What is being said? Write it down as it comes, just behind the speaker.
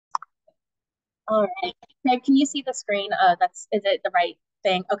All right. Craig, can you see the screen? Is it the right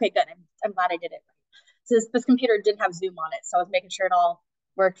thing? Okay, good. I'm glad I did it right. So this computer didn't have Zoom on it, so I was making sure it all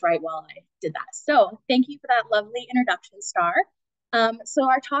worked right while I did that. So thank you for that lovely introduction, Star. So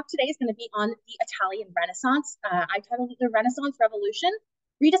our talk today is going to be on the Italian Renaissance. I titled it The Renaissance Revolution,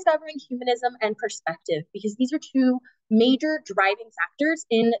 Rediscovering Humanism and Perspective, because these are two major driving factors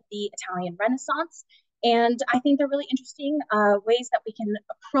in the Italian Renaissance. And I think they're really interesting ways that we can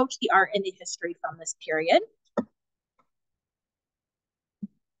approach the art and the history from this period.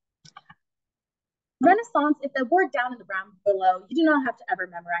 Renaissance, if the word down in the brown below, you do not have to ever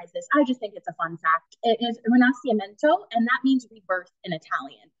memorize this. I just think it's a fun fact. It is Rinascimento, and that means rebirth in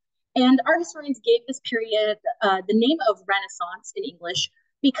Italian. And art historians gave this period the name of Renaissance in English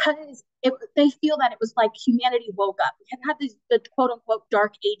because they feel that it was like humanity woke up. We had the quote unquote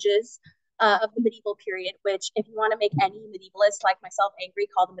dark ages of the medieval period, which, if you want to make any medievalist like myself angry,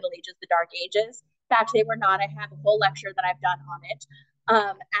 call the Middle Ages the Dark Ages. In fact, they were not. I have a whole lecture that I've done on it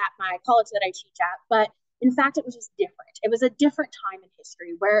at my college that I teach at. But in fact, it was just different. It was a different time in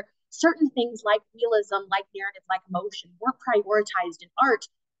history where certain things like realism, like narrative, like emotion were prioritized in art.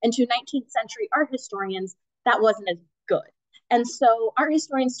 And to 19th century art historians, that wasn't as good. And so art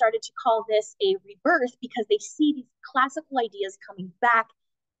historians started to call this a rebirth because they see these classical ideas coming back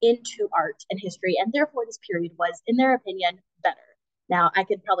into art and history. And therefore, this period was, in their opinion, better. Now, I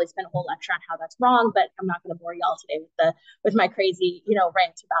could probably spend a whole lecture on how that's wrong, but I'm not going to bore y'all today with my crazy,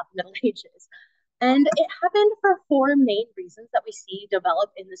 rant about the Middle Ages. And it happened for four main reasons that we see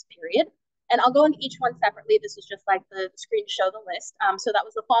develop in this period. And I'll go into each one separately. This is just like the screen to show the list. So that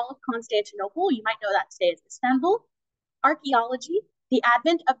was the fall of Constantinople. You might know that today as Istanbul. Archaeology, the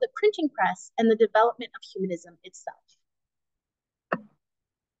advent of the printing press, and the development of humanism itself.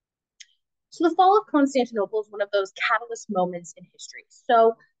 So the fall of Constantinople is one of those catalyst moments in history.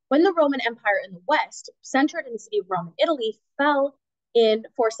 So when the Roman Empire in the West, centered in the city of Rome in Italy, fell in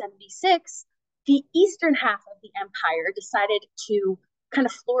 476, the eastern half of the empire decided to kind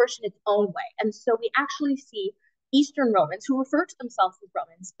of flourish in its own way. And so we actually see Eastern Romans, who refer to themselves as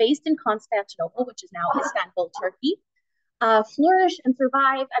Romans, based in Constantinople, which is now Istanbul, Turkey, flourish and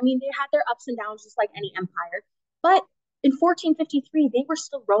survive. I mean, they had their ups and downs just like any empire, but in 1453, they were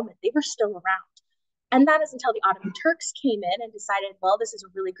still Roman, they were still around. And that is until the Ottoman Turks came in and decided, well, this is a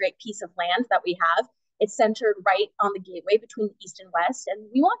really great piece of land that we have. It's centered right on the gateway between the East and West, and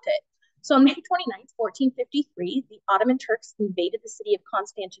we want it. So on May 29th, 1453, the Ottoman Turks invaded the city of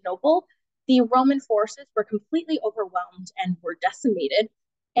Constantinople. The Roman forces were completely overwhelmed and were decimated.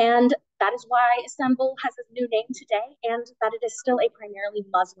 And that is why Istanbul has its new name today, and that it is still a primarily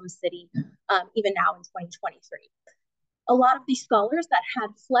Muslim city, even now in 2023. A lot of these scholars that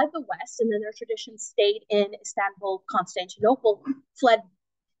had fled the West and then their traditions stayed in Istanbul, Constantinople, fled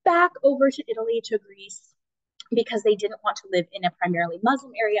back over to Italy, to Greece, because they didn't want to live in a primarily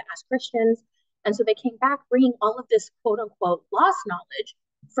Muslim area as Christians. And so they came back bringing all of this quote unquote lost knowledge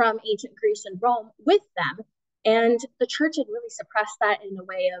from ancient Greece and Rome with them. And the church had really suppressed that in a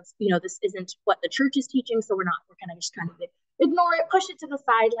way of, this isn't what the church is teaching, so we're kind of just kind of ignore it, push it to the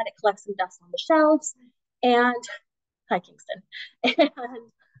side, let it collect some dust on the shelves. And hi, Kingston.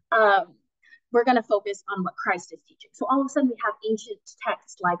 And we're going to focus on what Christ is teaching. So all of a sudden we have ancient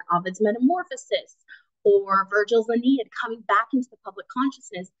texts like Ovid's Metamorphosis or Virgil's Aeneid coming back into the public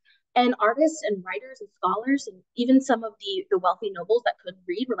consciousness. And artists and writers and scholars and even some of the wealthy nobles that could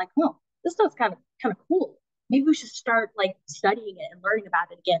read were like, oh, this stuff's kind of cool. Maybe we should start like studying it and learning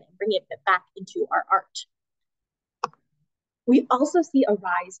about it again and bring it back into our art. We also see a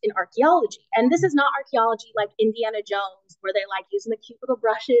rise in archaeology. And this is not archaeology like Indiana Jones, where they like using the cute little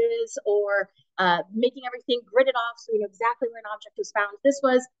brushes or making everything gridded off so you know exactly where an object was found. This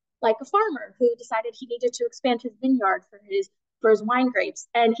was like a farmer who decided he needed to expand his vineyard for his wine grapes.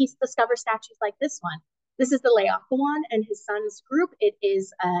 And he discovered statues like this one. This is the Laocoon and his son's group. It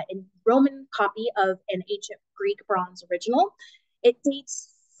is a Roman copy of an ancient Greek bronze original. It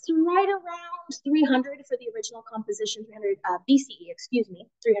dates right around 300 for the original composition, 300 BCE,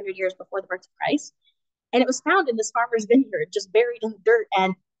 300 years before the birth of Christ. And it was found in this farmer's vineyard, just buried in the dirt.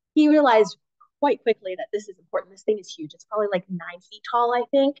 And he realized quite quickly that this is important. This thing is huge. It's probably like 9 feet tall, I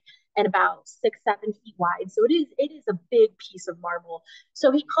think, and about 6-7 feet wide. So it is a big piece of marble.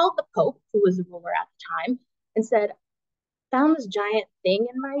 So he called the Pope, who was the ruler at the time, and said, found this giant thing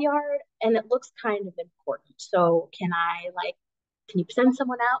in my yard and it looks kind of important. So can you send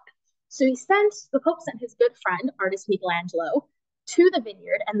someone out? So the Pope sent his good friend, artist Michelangelo, to the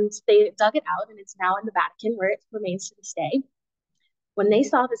vineyard, and they dug it out, and it's now in the Vatican, where it remains to this day. When they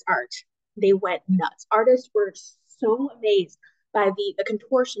saw this art, they went nuts. Artists were so amazed by the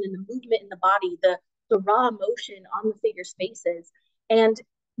contortion and the movement in the body, the raw emotion on the figures' faces. And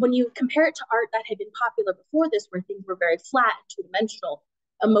when you compare it to art that had been popular before this, where things were very flat and two-dimensional,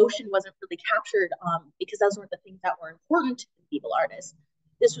 emotion wasn't really captured because those weren't the things that were important to medieval artists.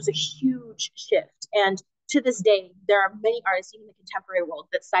 This was a huge shift. And to this day, there are many artists, even in the contemporary world,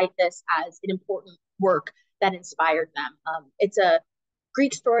 that cite this as an important work that inspired them. It's a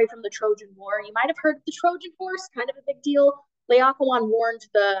Greek story from the Trojan War. You might have heard of the Trojan horse, kind of a big deal. Laocoon warned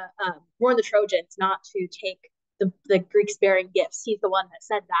the Trojans not to take the Greeks bearing gifts. He's the one that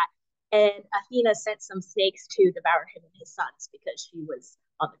said that. And Athena sent some snakes to devour him and his sons because she was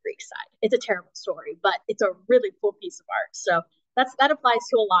on the Greek side. It's a terrible story, but it's a really cool piece of art. So that applies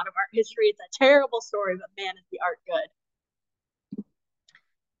to a lot of art history. It's a terrible story, but man, is the art good.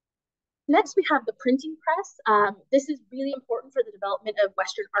 Next, we have the printing press. This is really important for the development of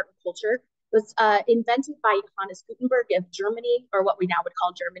Western art and culture. It was invented by Johannes Gutenberg of Germany, or what we now would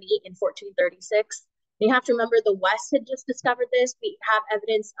call Germany, in 1436. You have to remember the West had just discovered this. We have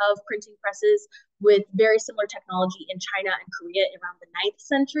evidence of printing presses with very similar technology in China and Korea around the 9th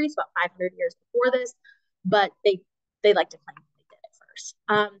century, so about 500 years before this, but they like to claim they did it first.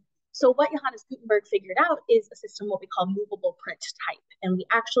 So what Johannes Gutenberg figured out is a system what we call movable print type, and we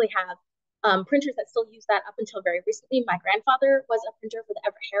actually have printers that still use that up until very recently. My grandfather was a printer for the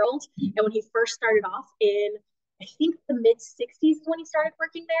Everett Herald, and when he first started off in, I think, the mid-60s when he started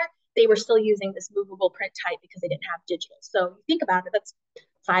working there, they were still using this movable print type because they didn't have digital. So you think about it, that's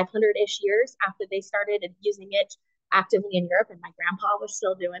 500-ish years after they started using it actively in Europe, and my grandpa was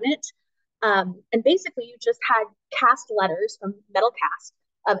still doing it. And basically, you just had cast letters from metal cast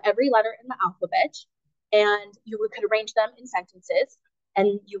of every letter in the alphabet, and you could arrange them in sentences,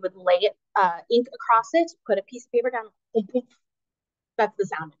 and you would lay it, ink across it, put a piece of paper down, boom, boom. That's the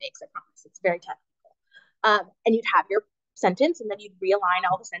sound it makes, I promise. It's very technical. And you'd have your sentence, and then you'd realign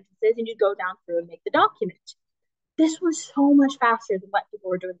all the sentences, and you'd go down through and make the document. This was so much faster than what people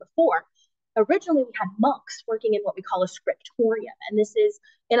were doing before. Originally, we had monks working in what we call a scriptorium, and this is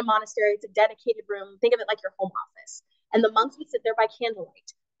in a monastery. It's a dedicated room. Think of it like your home office. And the monks would sit there by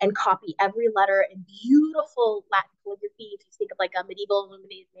candlelight and copy every letter in beautiful Latin calligraphy. If you think of like a medieval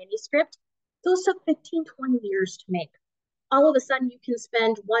illuminated manuscript, those took 15, 20 years to make. All of a sudden, you can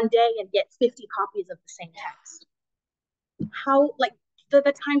spend one day and get 50 copies of the same text. How, like, the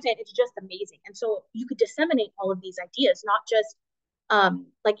time span is just amazing. And so you could disseminate all of these ideas, not just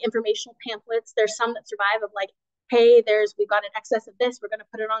like informational pamphlets. There's some that survive of like, hey, we've got an excess of this, we're going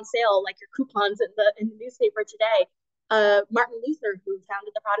to put it on sale, like your coupons in the newspaper today. Martin Luther, who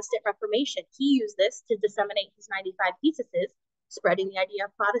founded the Protestant Reformation, he used this to disseminate his 95 Theses, spreading the idea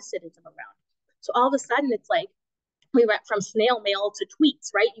of Protestantism around. So all of a sudden, it's like we went from snail mail to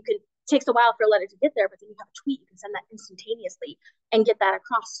tweets, right? It takes a while for a letter to get there, but then you have a tweet, you can send that instantaneously and get that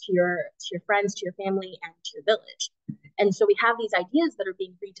across to your friends, to your family, and to your village. And so we have these ideas that are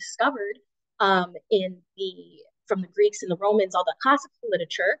being rediscovered from the Greeks and the Romans, all that classical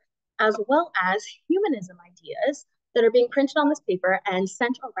literature, as well as humanism ideas that are being printed on this paper and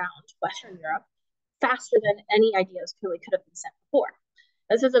sent around Western Europe faster than any ideas really could have been sent before.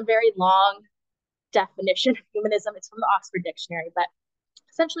 This is a very long definition of humanism. It's from the Oxford Dictionary, but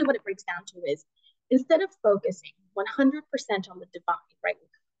essentially what it breaks down to is instead of focusing 100% on the divine, right?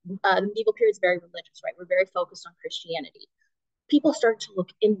 The medieval period is very religious, right? We're very focused on Christianity. People start to look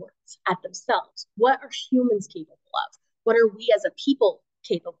inwards at themselves. What are humans capable of? What are we as a people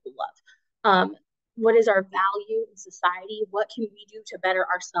capable of? What is our value in society? What can we do to better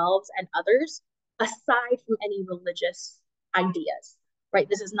ourselves and others aside from any religious ideas, right?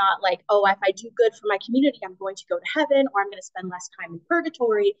 This is not like, oh, if I do good for my community, I'm going to go to heaven, or I'm going to spend less time in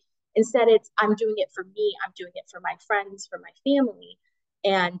purgatory. Instead, it's I'm doing it for me. I'm doing it for my friends, for my family.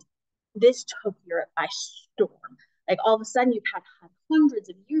 And this took Europe by storm. Like all of a sudden, you've had hundreds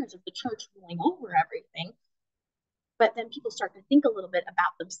of years of the church ruling over everything. But then people start to think a little bit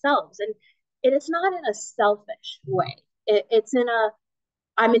about themselves. And it is not in a selfish way. It's in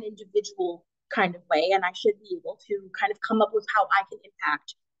I'm an individual kind of way, and I should be able to kind of come up with how I can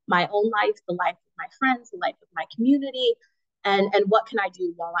impact my own life, the life of my friends, the life of my community, and what can I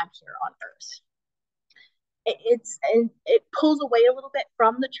do while I'm here on earth. It pulls away a little bit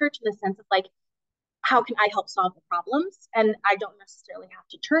from the church in the sense of like, how can I help solve the problems? And I don't necessarily have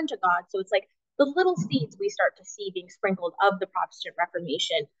to turn to God. So it's like the little seeds we start to see being sprinkled of the Protestant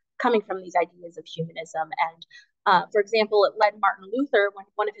Reformation coming from these ideas of humanism. And for example, it led Martin Luther, when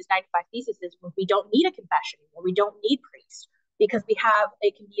one of his 95 Theses was, we don't need a confession, or we don't need priests, because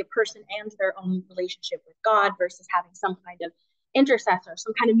it can be a person and their own relationship with God versus having some kind of intercessor,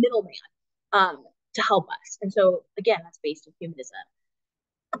 some kind of middleman. to help us. And so, again, that's based in humanism.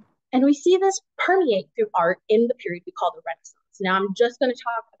 And we see this permeate through art in the period we call the Renaissance. Now, I'm just going to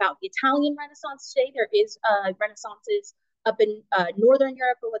talk about the Italian Renaissance today. There is Renaissances up in Northern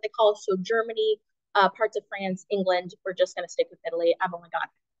Europe, or what they call so Germany, parts of France, England. We're just going to stick with Italy. I've only got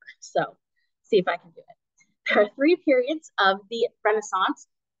four, so see if I can do it. There are three periods of the Renaissance: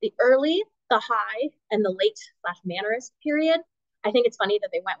 the early, the high, and the late/Mannerist period. I think it's funny that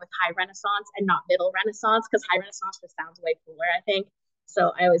they went with high Renaissance and not middle Renaissance, because high Renaissance just sounds way cooler, I think.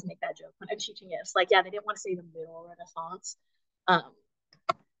 So I always make that joke when I'm teaching it. It's like, yeah, they didn't want to say the middle Renaissance.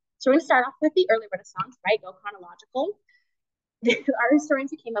 So we're going to start off with the early Renaissance, right? Go chronological. Our historians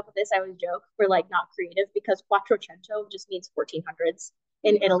who came up with this, I always joke, were like not creative, because Quattrocento just means 1400s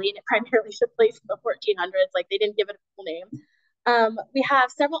in Italy, and it primarily took place in the 1400s. Like, they didn't give it a full name. We have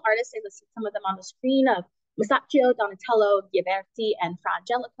several artists. I listed some of them on the screen, of Masaccio, Donatello, Ghiberti, and Fra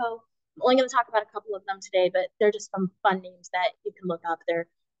Angelico. I'm only going to talk about a couple of them today, but they're just some fun names that you can look up. They're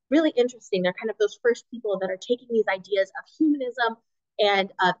really interesting. They're kind of those first people that are taking these ideas of humanism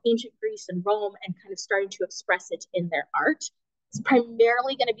and of ancient Greece and Rome and kind of starting to express it in their art. It's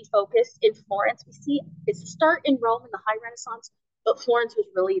primarily going to be focused in Florence. We see it start in Rome in the High Renaissance, but Florence was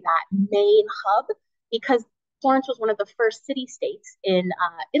really that main hub, because Florence was one of the first city-states in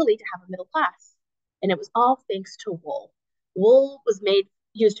Italy to have a middle class. And it was all thanks to wool. Wool was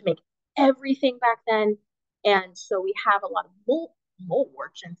used to make everything back then. And so we have a lot of wool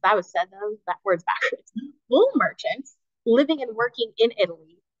merchants, that word's backwards, wool merchants living and working in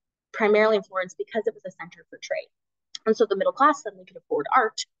Italy, primarily in Florence, because it was a center for trade. And so the middle class suddenly could afford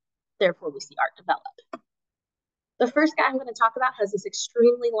art. Therefore, we see art develop. The first guy I'm going to talk about has this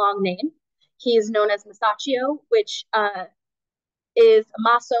extremely long name. He is known as Masaccio, which is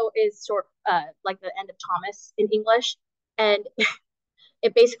Maso is sort like the end of Thomas in English, and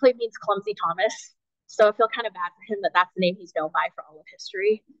it basically means clumsy Thomas. So I feel kind of bad for him that that's the name he's known by for all of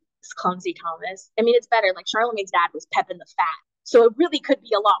history. It's clumsy Thomas. I mean, it's better. Like, Charlemagne's dad was Pepin the Fat, so it really could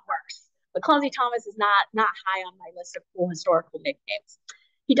be a lot worse. But clumsy Thomas is not high on my list of cool historical nicknames.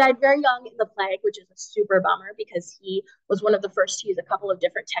 He died very young in the plague, which is a super bummer, because he was one of the first to use a couple of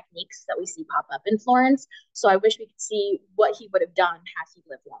different techniques that we see pop up in Florence. So I wish we could see what he would have done had he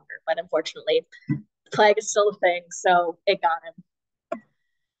lived longer. But unfortunately, the plague is still a thing, so it got him.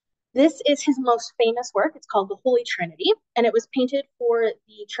 This is his most famous work. It's called The Holy Trinity, and it was painted for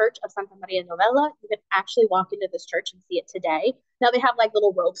the Church of Santa Maria Novella. You can actually walk into this church and see it today. Now, they have like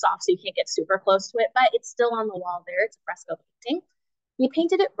little ropes off, so you can't get super close to it, but it's still on the wall there. It's a fresco painting. He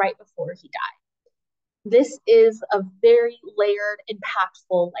painted it right before he died. This is a very layered,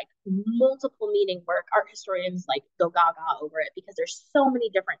 impactful, like multiple meaning work. Art historians like go gaga over it, because there's so many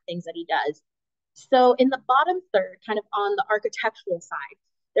different things that he does. So in the bottom third, kind of on the architectural side,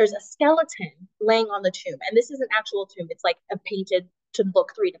 there's a skeleton laying on the tomb. And this is an actual tomb. It's like a painted to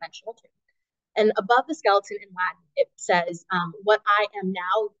look three-dimensional tomb. And above the skeleton in Latin, it says, what I am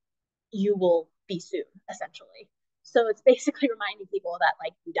now, you will be soon, essentially. So it's basically reminding people that,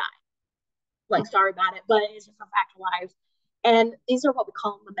 like, you die. Like, sorry about it, but it's just a fact of life. And these are what we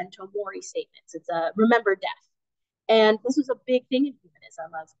call memento mori statements. It's a remember death. And this was a big thing in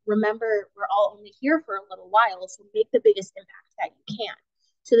humanism of, remember, we're all only here for a little while, so make the biggest impact that you can.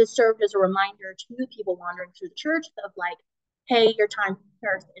 So this served as a reminder to the people wandering through the church of, like, hey, your time on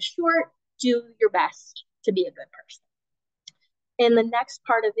earth is short. Do your best to be a good person. In the next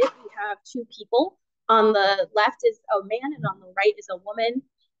part of it, we have two people. On the left is a man, and on the right is a woman.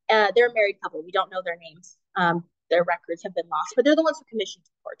 They're a married couple. We don't know their names. Their records have been lost, but they're the ones who commissioned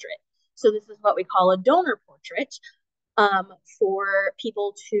the portrait. So this is what we call a donor portrait, for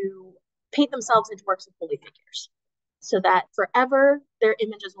people to paint themselves into works of holy figures, so that forever their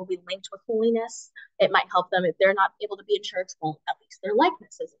images will be linked with holiness. It might help them if they're not able to be in church. Well, at least their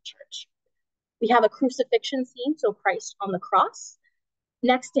likeness is in church. We have a crucifixion scene, so Christ on the cross.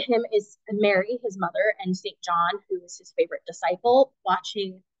 Next to him is Mary, his mother, and St. John, who is his favorite disciple,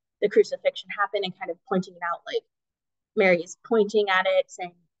 watching the crucifixion happen and kind of pointing it out. Like, Mary is pointing at it,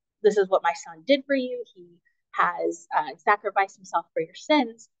 saying, this is what my son did for you. He has sacrificed himself for your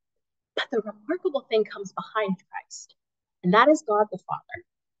sins. But the remarkable thing comes behind Christ, and that is God the Father.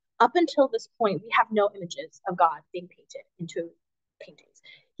 Up until this point, we have no images of God being painted into paintings.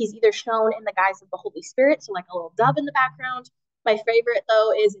 He's either shown in the guise of the Holy Spirit, so like a little dove in the background. My favorite,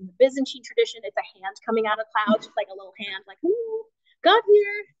 though, is in the Byzantine tradition. It's a hand coming out of clouds, just like a little hand, like, ooh, God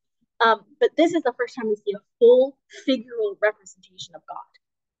here. But this is the first time we see a full figural representation of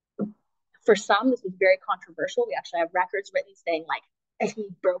God. For some, this was very controversial. We actually have records written saying, like, he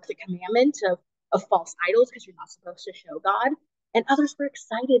broke the commandment of false idols, because you're not supposed to show God. And others were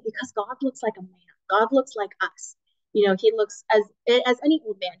excited because God looks like a man. God looks like us. You know, he looks as any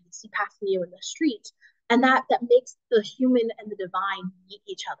old man you see passing you in the street. And that makes the human and the divine meet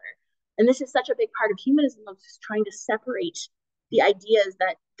each other. And this is such a big part of humanism, of just trying to separate the ideas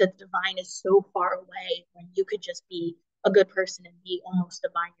that the divine is so far away when you could just be a good person and be almost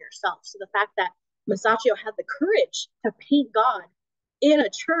divine yourself. So the fact that Masaccio had the courage to paint God in a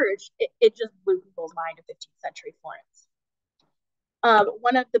church, it just blew people's mind in 15th century Florence.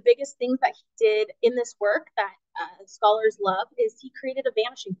 One of the biggest things that he did in this work that scholars love is he created a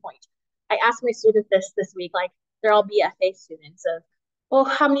vanishing point. I asked my students this week, like they're all BFA students, of, well,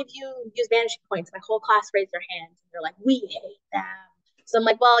 how many of you use vanishing points? My whole class raised their hands, and they're like, we hate them. So I'm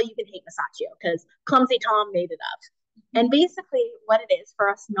like, well, you can hate Masaccio because Clumsy Tom made it up. And basically what it is for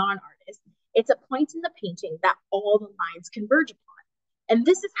us non-artists, it's a point in the painting that all the lines converge upon. And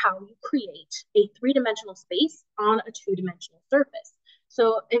this is how you create a three-dimensional space on a two-dimensional surface.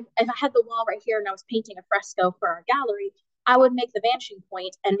 So if I had the wall right here and I was painting a fresco for our gallery, I would make the vanishing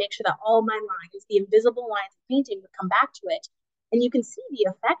point and make sure that all my lines, the invisible lines of painting, would come back to it. And you can see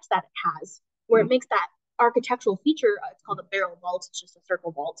the effect that it has, where it makes that architectural feature, it's called a barrel vault, it's just a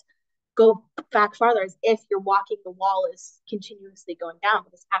circle vault, go back farther, as if you're walking, the wall is continuously going down,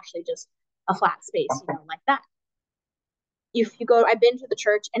 but it's actually just a flat space, you know, like that. If you go, I've been to the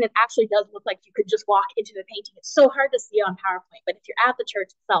church, and it actually does look like you could just walk into the painting. It's so hard to see on PowerPoint, but if you're at the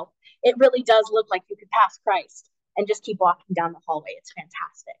church itself, it really does look like you could pass Christ and just keep walking down the hallway. It's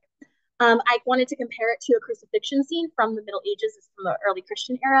fantastic. I wanted to compare it to a crucifixion scene from the Middle Ages, from the early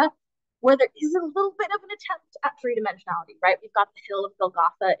Christian era, where there is a little bit of an attempt at three-dimensionality, right? We've got the hill of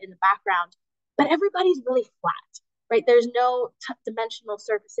Golgotha in the background, but everybody's really flat, right? There's no dimensional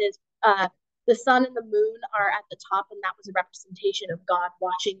surfaces. The sun and the moon are at the top, and that was a representation of God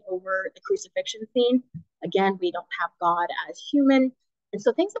watching over the crucifixion scene. Again, we don't have God as human. And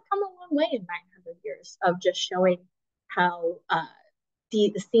so things have come a long way in 900 years of just showing how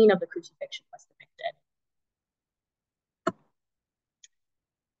the scene of the crucifixion was depicted.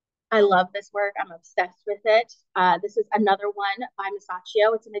 I love this work. I'm obsessed with it. This is another one by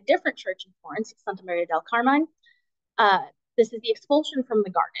Masaccio. It's in a different church in Florence, Santa Maria del Carmine. This is the expulsion from the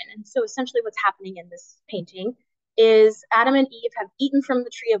garden. And so essentially what's happening in this painting is Adam and Eve have eaten from the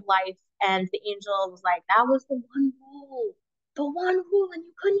tree of life, and the angel was like, that was the one rule, and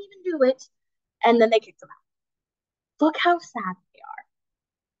you couldn't even do it. And then they kicked them out. Look how sad they are.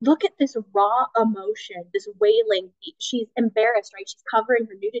 Look at this raw emotion, this wailing. She's embarrassed, right? She's covering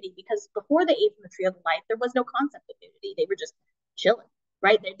her nudity, because before they ate from the tree of life, there was no concept of nudity. They were just chilling,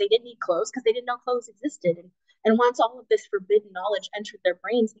 right? They didn't need clothes because they didn't know clothes existed. And once all of this forbidden knowledge entered their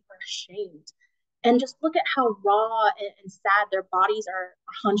brains, they were ashamed. And just look at how raw and sad their bodies are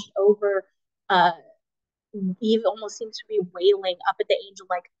hunched over. Eve almost seems to be wailing up at the angel,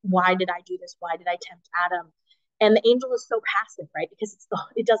 like, why did I do this? Why did I tempt Adam? And the angel is so passive, right? Because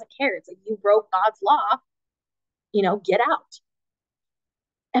it doesn't care. It's like, you broke God's law, you know, get out.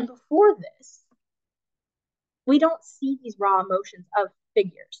 And before this, we don't see these raw emotions of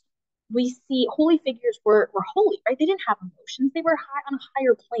figures. We see holy figures were holy, right? They didn't have emotions. They were on a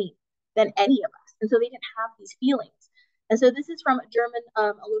higher plane than any of us. And so they didn't have these feelings. And so this is from a German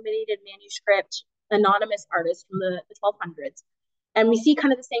illuminated manuscript, anonymous artist from the 1200s. And we see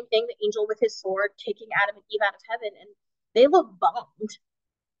kind of the same thing, the angel with his sword taking Adam and Eve out of heaven, and they look bummed,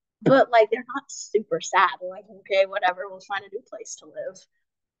 but like they're not super sad. They're like, okay, whatever, we'll find a new place to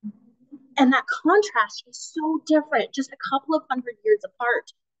live. And that contrast is so different, just a couple of hundred years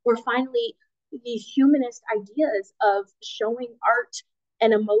apart, where finally these humanist ideas of showing art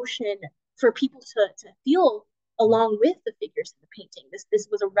and emotion for people to feel along with the figures in the painting. This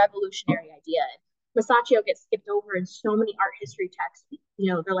was a revolutionary idea. Masaccio gets skipped over in so many art history texts.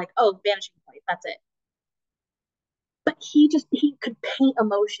 You know, they're like, oh, vanishing point, that's it. But he could paint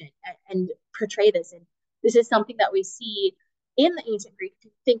emotion and portray this. And this is something that we see in the ancient Greek. If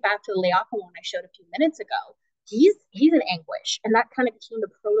you think back to the Laocoon I showed a few minutes ago, he's in anguish. And that kind of became the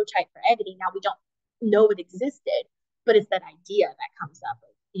prototype for agony. Now we don't know it existed, but it's that idea that comes up.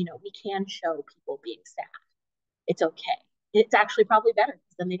 You know, we can show people being sad. It's okay. It's actually probably better,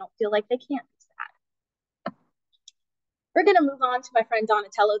 because then they don't feel like they can't be sad. We're going to move on to my friend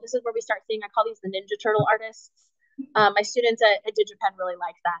Donatello. This is where we start seeing, I call these the Ninja Turtle artists. My students at DigiPen really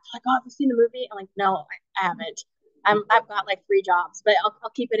like that. They're like, oh, have you seen the movie? I'm like, no, I haven't. I've got like 3 jobs, but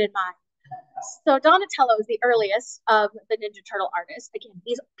I'll keep it in mind. So Donatello is the earliest of the Ninja Turtle artists. Again,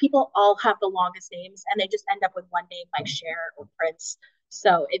 these people all have the longest names, and they just end up with one name, like Cher or Prince.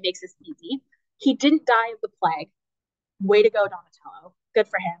 So it makes this easy. He didn't die of the plague. Way to go, Donatello. Good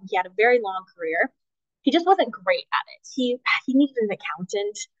for him. He had a very long career. He just wasn't great at it. He needed an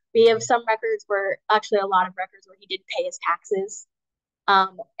accountant We have some records where, actually a lot of records where he didn't pay his taxes,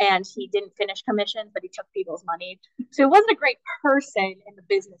 and he didn't finish commissions, but he took people's money. So he wasn't a great person in the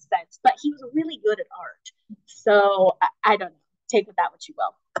business sense, but he was really good at art. So I don't know. Take with that what you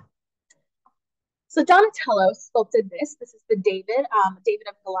will. So Donatello sculpted this. This is the David, David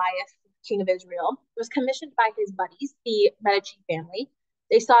of Goliath, king of Israel. It was commissioned by his buddies, the Medici family.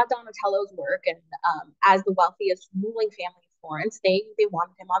 They saw Donatello's work, and as the wealthiest ruling family in Florence, they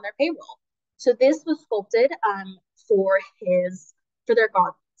wanted him on their payroll. So this was sculpted for his for their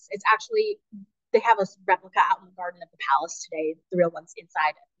gardens. It's actually, they have a replica out in the garden of the palace today. The real one's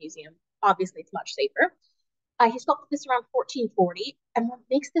inside a museum. Obviously, it's much safer. He sculpted this around 1440, and what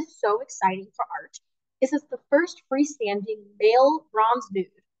makes this so exciting for art is it's the first freestanding male bronze nude,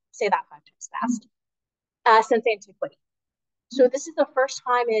 say that 5 times fast, since antiquity. So this is the first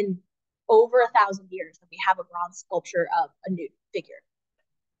time in over 1,000 years that we have a bronze sculpture of a nude figure.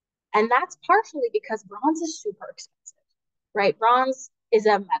 And that's partially because bronze is super expensive, right? Bronze is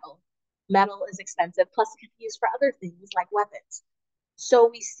a metal. Metal is expensive, plus it can be used for other things like weapons. So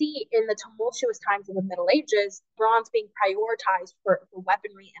we see in the tumultuous times of the Middle Ages, bronze being prioritized for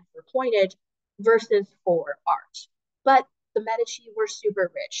weaponry and for coinage versus for art. But the Medici were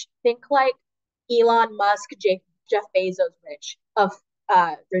super rich. Think like Elon Musk, Jeff Bezos rich of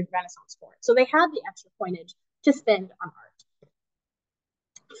the Renaissance Florence. So they had the extra coinage to spend on art.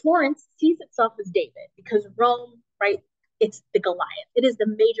 Florence sees itself as David because Rome, right, it's the Goliath. It is the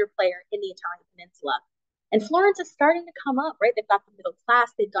major player in the Italian peninsula. And Florence is starting to come up, right? They've got the middle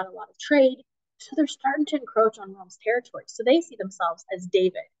class, they've got a lot of trade. So they're starting to encroach on Rome's territory. So they see themselves as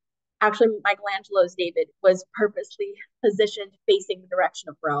David. Actually, Michelangelo's David was purposely positioned facing the direction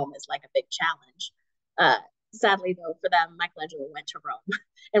of Rome as like a big challenge. Sadly, though, for them, Michelangelo went to Rome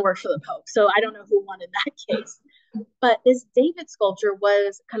and worked for the Pope. So I don't know who won in that case. But this David sculpture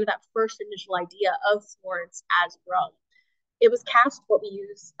was kind of that first initial idea of Florence as Rome. It was cast what we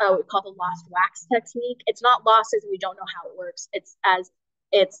use, we call the lost wax technique. It's not lost as we don't know how it works. It's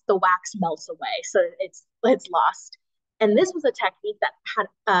the wax melts away, so it's lost. And this was a technique that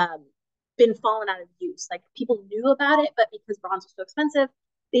had been fallen out of use. Like people knew about it, but because bronze was so expensive,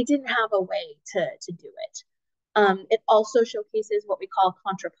 they didn't have a way to do it. It also showcases what we call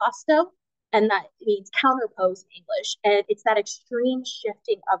contrapposto, and that means counterpose in English. And it's that extreme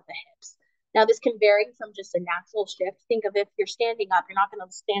shifting of the hips. Now, this can vary from just a natural shift. Think of if you're standing up, you're not going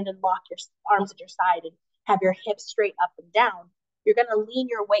to stand and lock your arms at your side and have your hips straight up and down. You're going to lean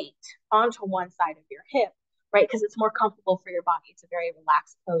your weight onto one side of your hip, right? Because it's more comfortable for your body. It's a very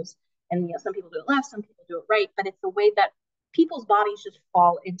relaxed pose. And some people do it left, some people do it right, but it's the way that people's bodies just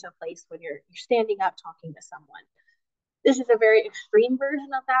fall into place when you're standing up talking to someone. This is a very extreme version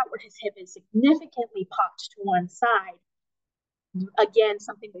of that, where his hip is significantly popped to one side. Again,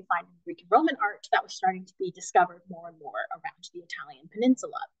 something we find in Greek and Roman art that was starting to be discovered more and more around the Italian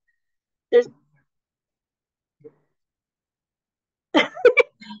peninsula.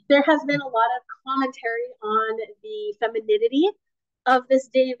 There has been a lot of commentary on the femininity of this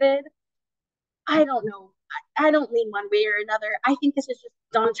David. I don't know. I don't lean one way or another. I think this is just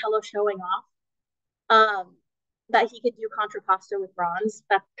Donatello showing off that he could do contrapposto with bronze.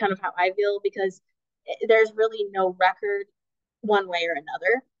 That's kind of how I feel, because there's really no record one way or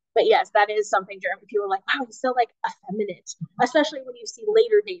another. But yes, that is something German people are like, wow, he's so like effeminate, especially when you see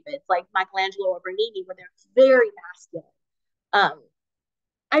later Davids like Michelangelo or Bernini, where they're very masculine.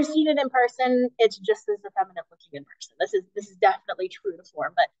 I've seen it in person. It's just as effeminate looking in person. This is definitely true to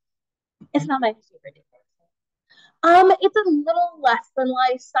form, but it's not my favorite David. It's a little less than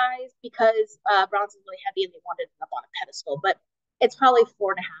life size because bronze is really heavy and they wanted it up on a pedestal, but it's probably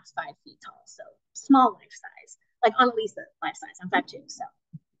 4.5, 5 feet tall, so small life size. Like Analisa life size. I'm 5'2", so.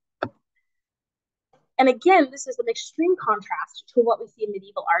 And again, this is an extreme contrast to what we see in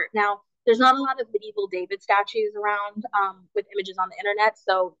medieval art. Now, there's not a lot of medieval David statues around with images on the internet,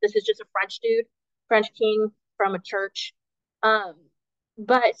 so this is just a French dude, French king from a church.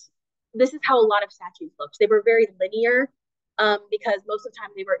 But this is how a lot of statues looked. They were very linear because most of the time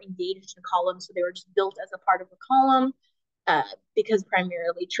they were engaged in columns, so they were just built as a part of the column. Because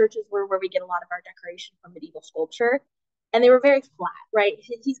primarily churches were where we get a lot of our decoration from medieval sculpture. And they were very flat, right?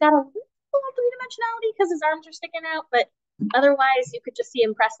 He's got a little three-dimensionality because his arms are sticking out, but otherwise you could just see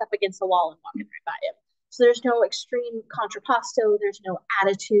him pressed up against the wall and walking right by him. So there's no extreme contrapposto, there's no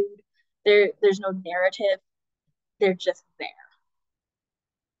attitude, there's no narrative. They're just there.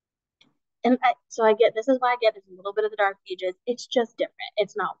 And so I get, this is why I get there's a little bit of the Dark Ages. It's just different.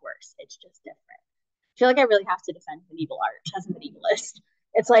 It's not worse. It's just different. I feel like I really have to defend medieval art as a medievalist.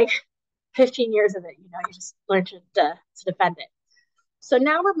 It's like 15 years of it, you just learn to defend it. So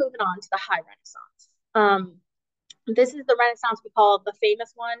now we're moving on to the High Renaissance. This is the Renaissance we call the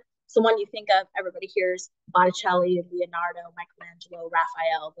famous one. So when you think of, everybody hears Botticelli, Leonardo, Michelangelo,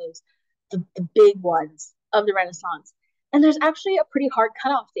 Raphael, those the big ones of the Renaissance. And there's actually a pretty hard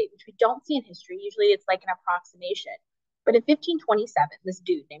cutoff date, which we don't see in history. Usually it's like an approximation. But in 1527, this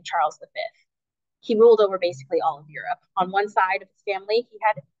dude named Charles V, he ruled over basically all of Europe. On one side of his family, he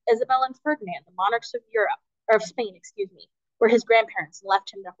had Isabella and Ferdinand, the monarchs of Europe, or of Spain, excuse me, where his grandparents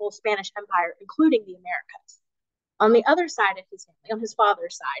left him the whole Spanish Empire, including the Americas. On the other side of his family, on his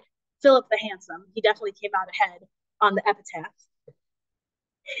father's side, Philip the Handsome, he definitely came out ahead on the epitaph.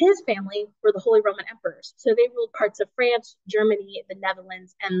 His family were the Holy Roman Emperors, so they ruled parts of France, Germany, the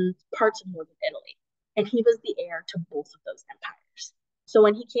Netherlands, and parts of northern Italy. And he was the heir to both of those empires. So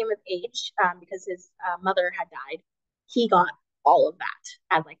when he came of age, because his mother had died, he got all of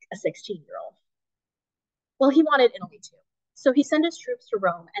that as like a 16-year-old. Well, he wanted Italy too. So he sent his troops to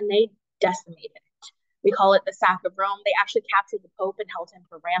Rome and they decimated it. We call it the sack of Rome. They actually captured the Pope and held him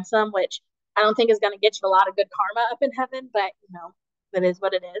for ransom, which I don't think is going to get you a lot of good karma up in heaven, but you know, that is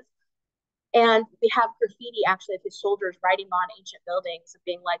what it is. And we have graffiti actually of his soldiers writing on ancient buildings,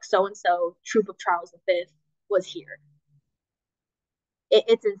 being like, so and so, troop of Charles V was here.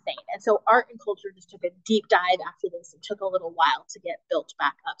 It's insane. And so art and culture just took a deep dive after this. It took a little while to get built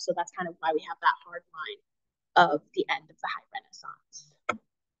back up. So that's kind of why we have that hard line of the end of the High Renaissance.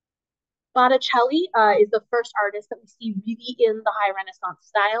 Botticelli is the first artist that we see really in the High Renaissance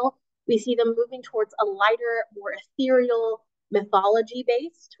style. We see them moving towards a lighter, more ethereal, mythology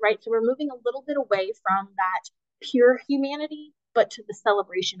based, right? So we're moving a little bit away from that pure humanity, but to the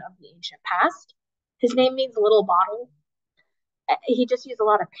celebration of the ancient past. His name means little bottle. He just used a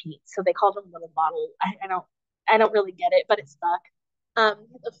lot of paint, so they called him Little Bottle. I don't really get it, but it stuck.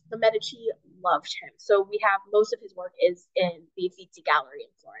 The Medici loved him, so we have most of his work is in the Uffizi Gallery in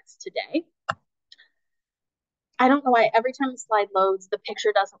Florence today. I don't know why every time the slide loads, the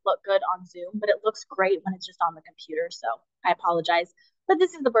picture doesn't look good on Zoom, but it looks great when it's just on the computer, so I apologize. But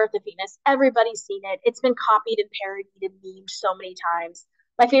this is the birth of Venus. Everybody's seen it. It's been copied and parodied and memed so many times.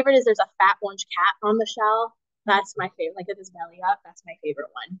 My favorite is there's a fat orange cat on the shell. That's my favorite, like with his belly up. That's my favorite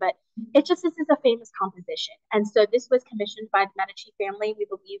one. But it just, this is a famous composition. And so this was commissioned by the Medici family, we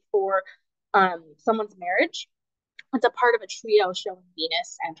believe, for someone's marriage. It's a part of a trio showing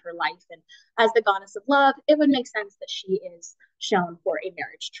Venus and her life. And as the goddess of love, it would make sense that she is shown for a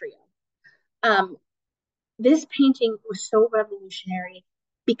marriage trio. This painting was so revolutionary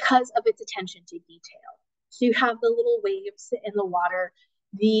because of its attention to detail. So you have the little waves in the water,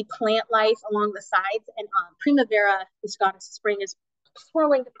 the plant life along the sides, and Primavera, this goddess of spring, is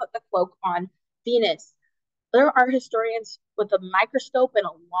swirling to put the cloak on Venus. There are historians with a microscope and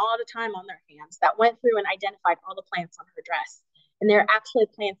a lot of time on their hands that went through and identified all the plants on her dress. And they're actually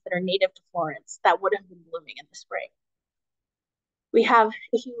plants that are native to Florence that would have been blooming in the spring. We have,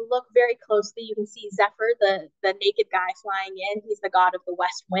 if you look very closely, you can see Zephyr, the naked guy flying in. He's the god of the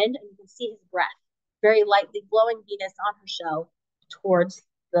west wind, and you can see his breath very lightly blowing Venus on her shell towards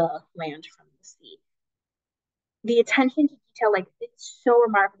the land from the sea. The attention to detail, like, it's so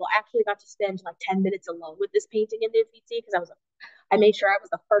remarkable. I actually got to spend like 10 minutes alone with this painting in the Uffizi because I made sure I was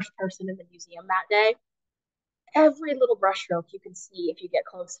the first person in the museum that day. Every little brushstroke you can see if you get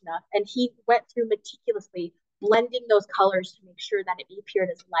close enough. And he went through meticulously blending those colors to make sure that it appeared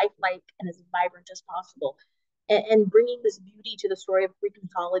as lifelike and as vibrant as possible. And bringing this beauty to the story of Greek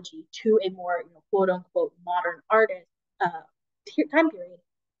mythology to a more, quote unquote, modern artist time period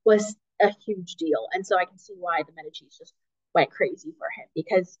was a huge deal. And so I can see why the Medici's just went crazy for him,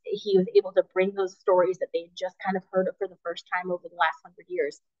 because he was able to bring those stories that they had just kind of heard for the first time over the last 100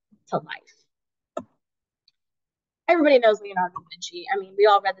 years to life. Everybody knows Leonardo da Vinci. I mean, we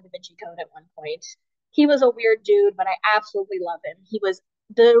all read the Da Vinci Code at one point. He was a weird dude, but I absolutely love him. He was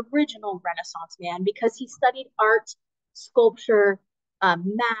the original Renaissance man because he studied art, sculpture,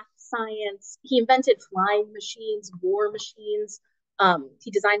 math, science. He invented flying machines, war machines.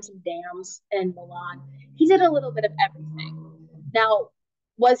 He designed some dams in Milan. He did a little bit of everything. Now,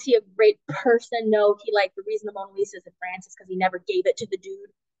 was he a great person? No. The reason the Mona Lisa is in France is because he never gave it to the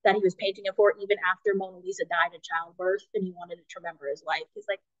dude that he was painting it for, even after Mona Lisa died in childbirth, and he wanted it to remember his wife. He's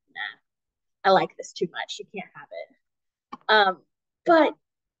like, nah, I like this too much. You can't have it. But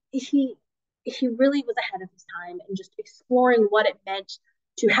he really was ahead of his time and just exploring what it meant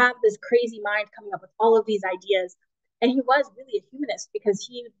to have this crazy mind coming up with all of these ideas. And he was really a humanist because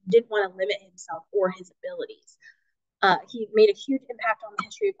he didn't want to limit himself or his abilities. He made a huge impact on the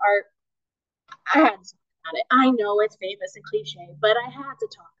history of art. I had to talk about it. I know it's famous and cliche, but I had to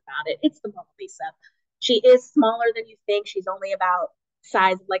talk about it. It's the Mona Lisa. She is smaller than you think. She's only about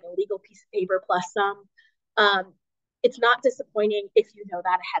size of like a legal piece of paper plus some. Um, it's not disappointing if you know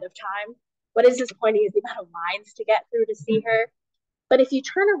that ahead of time. What is disappointing is the amount of lines to get through to see her. But if you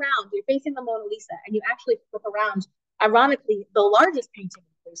turn around, you're facing the Mona Lisa, and you actually flip around, ironically, the largest painting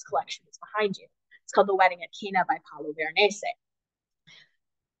in this collection is behind you. It's called The Wedding at Cana by Paolo Veronese.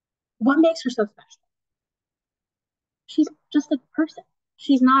 What makes her so special? She's just a person.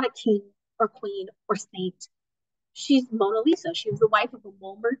 She's not a king or queen or saint. She's Mona Lisa. She was the wife of a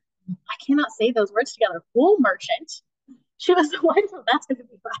wool merchant. I cannot say those words together. Wool merchant. She was the wife of, that's going to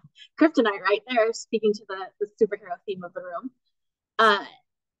be kryptonite right there, speaking to the superhero theme of the room. Uh,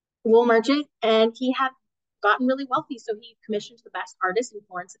 Wool merchant, and he had gotten really wealthy, so he commissioned the best artist in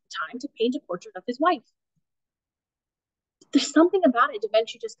Florence at the time to paint a portrait of his wife. There's something about it Da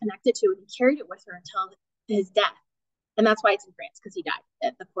Vinci just connected to, and he carried it with her until his death. And that's why it's in France, because he died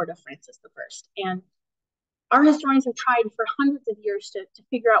at the court of Francis I. And our historians have tried for hundreds of years to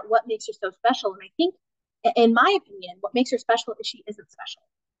figure out what makes her so special. And I think, in my opinion, what makes her special is she isn't special.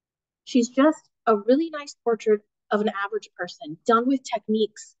 She's just a really nice portrait of an average person done with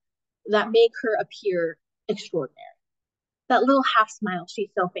techniques that make her appear extraordinary. That little half smile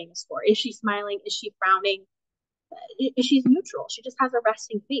she's so famous for. Is she smiling? Is she frowning? She's neutral. She just has a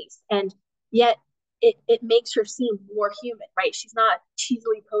resting face. And yet it makes her seem more human, right? She's not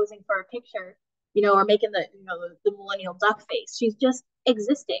cheesily posing for a picture, or making the millennial duck face. She's just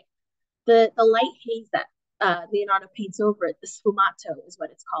existing. The light haze that Leonardo paints over it, the sfumato is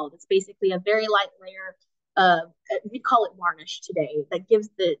what it's called. It's basically a very light layer of, we call it varnish today, that gives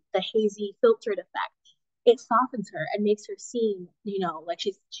the hazy filtered effect. It softens her and makes her seem, like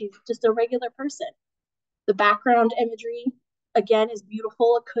she's just a regular person. The background imagery, again, is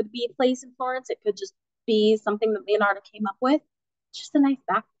beautiful. It could be a place in Florence. It could just be something that Leonardo came up with. It's just a nice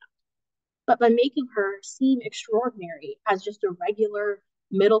background. But by making her seem extraordinary as just a regular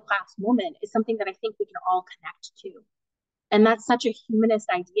middle-class woman is something that I think we can all connect to. And that's such a humanist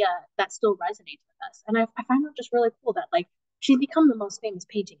idea that still resonates with us. And I find it just really cool that, like, she's become the most famous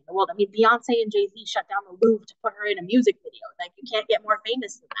painting in the world. I mean, Beyonce and Jay-Z shut down the Louvre to put her in a music video. Like, you can't get more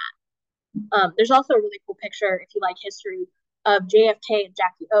famous than that. There's also a really cool picture, if you like history, of JFK and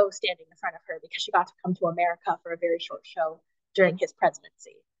Jackie O standing in front of her because she got to come to America for a very short show during his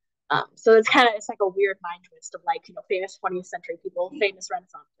presidency. So it's like a weird mind twist of, like, famous 20th century people, famous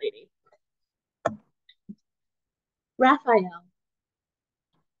Renaissance lady. Raphael,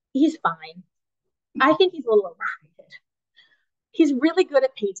 he's fine. I think he's a little overrated. He's really good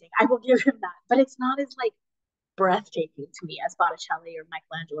at painting. I will give him that, but it's not as like breathtaking to me as Botticelli or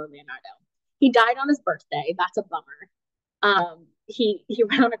Michelangelo or Leonardo. He died on his birthday. That's a bummer. He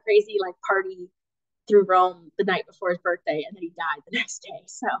went on a crazy like party through Rome the night before his birthday, and then he died the next day.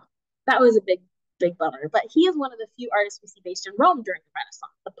 So that was a big bummer. But he is one of the few artists we see based in Rome during the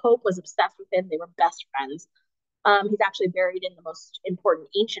Renaissance. The Pope was obsessed with him. They were best friends. He's actually buried in the most important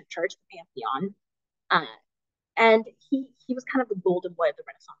ancient church, the Pantheon. And he was kind of the golden boy of the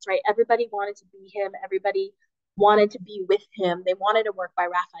Renaissance, right? Everybody wanted to be him. Everybody wanted to be with him. They wanted to work by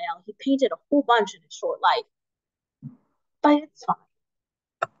Raphael. He painted a whole bunch in his short life, but it's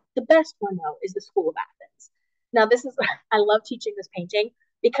fine. The best one, though, is the School of Athens. Now, I love teaching this painting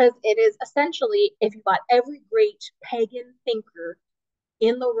because it is essentially, if you got every great pagan thinker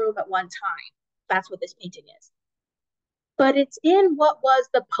in the room at one time, that's what this painting is. But it's in what was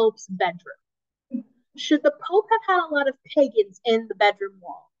the Pope's bedroom. Should the Pope have had a lot of pagans in the bedroom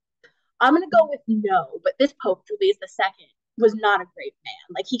wall? I'm going to go with no, but this Pope, Julius II, was not a great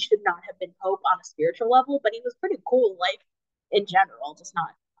man. Like, he should not have been Pope on a spiritual level, but he was pretty cool, like, in general, just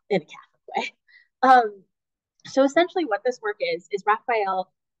not in a Catholic way. So essentially what this work is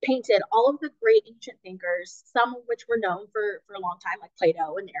Raphael painted all of the great ancient thinkers, some of which were known for a long time, like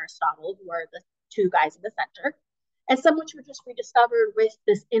Plato and Aristotle, who are the two guys in the center, and some which were just rediscovered with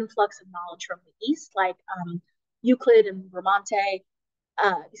this influx of knowledge from the East, like Euclid and Bramante,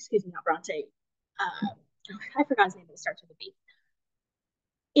 not Bronte, I forgot his name, but it starts with a B.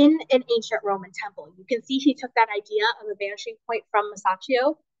 In an ancient Roman temple, you can see he took that idea of a vanishing point from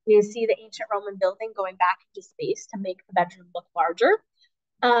Masaccio. You see the ancient Roman building going back into space to make the bedroom look larger.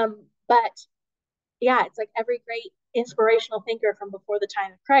 But yeah, it's like every great inspirational thinker from before the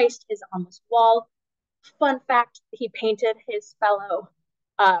time of Christ is on this wall. Fun fact, he painted his fellow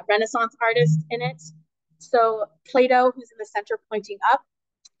Renaissance artist in it. So Plato, who's in the center pointing up,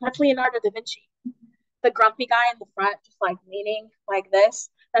 that's Leonardo da Vinci. The grumpy guy in the front, just like leaning like this,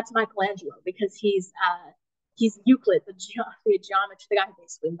 that's Michelangelo, because he's Euclid, the geometry, the guy who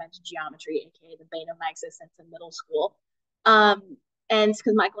basically invented geometry, aka the bane of my existence in middle school. And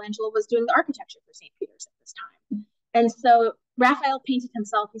because Michelangelo was doing the architecture for St. Peter's at this time. And so Raphael painted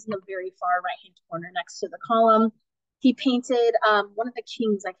himself. He's in the very far right-hand corner next to the column. He painted one of the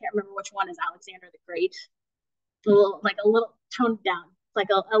kings. I can't remember which one is Alexander the Great. Like a little toned down, like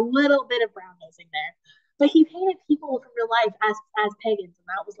a little bit of brown nosing there. But he painted people from real life as pagans, and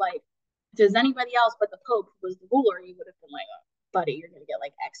that was like, if there's anybody else but the Pope who was the ruler, he would have been like, oh, buddy, you're gonna get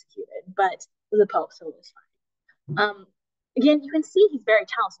like executed. But the Pope, so it was fine. Again, you can see he's very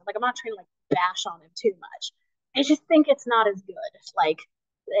talented. Like I'm not trying to like bash on him too much. I just think it's not as good. Like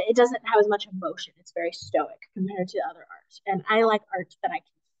it doesn't have as much emotion. It's very stoic compared to other art. And I like art that I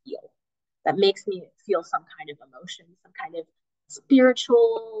can feel, that makes me feel some kind of emotion, some kind of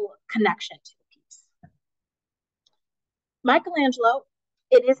spiritual connection to the piece. Michelangelo,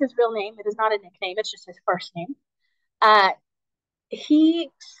 it is his real name. It is not a nickname. It's just his first name. He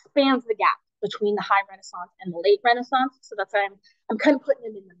spans the gap between the High Renaissance and the Late Renaissance. So that's why I'm kind of putting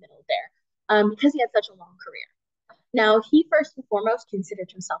him in the middle there, because he had such a long career. Now, he first and foremost considered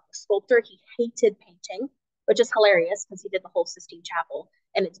himself a sculptor. He hated painting, which is hilarious because he did the whole Sistine Chapel,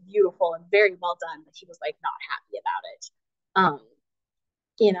 and it's beautiful and very well done, but he was like not happy about it.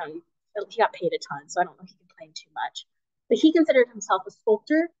 You know, he got paid a ton, so I don't know if he complained too much. But he considered himself a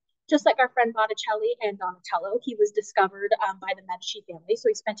sculptor, just like our friend Botticelli and Donatello. He was discovered by the Medici family, so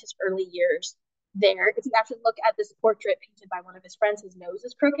he spent his early years there. If you actually look at this portrait painted by one of his friends, his nose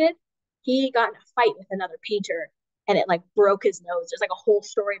is crooked. He got in a fight with another painter, and it like broke his nose. There's like a whole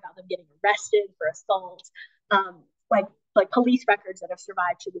story about them getting arrested for assault, like police records that have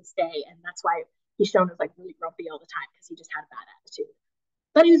survived to this day, and that's why he's shown as like really grumpy all the time because he just had a bad attitude.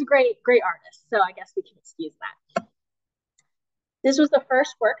 But he was a great artist, so I guess we can excuse that. This was the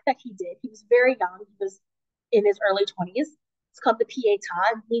first work that he did. He was very young. He was in his early 20s. It's called the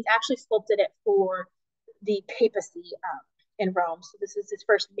Pietà. He's actually sculpted it for the papacy in Rome. So this is his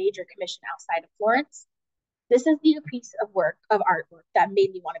first major commission outside of Florence. This is the piece of artwork that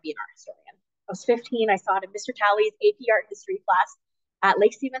made me want to be an art historian. I was 15. I saw it in Mr. Talley's AP Art History class at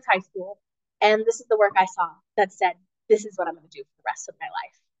Lake Stevens High School. And this is the work I saw that said, this is what I'm going to do for the rest of my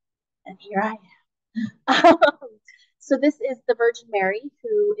life. And here I am. So this is the Virgin Mary,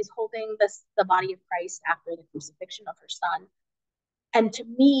 who is holding the body of Christ after the crucifixion of her son. And to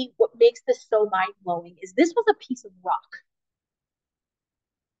me, what makes this so mind-blowing is this was a piece of rock.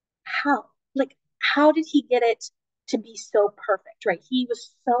 How did he get it to be so perfect, right? He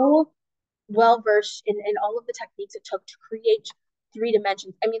was so well-versed in all of the techniques it took to create 3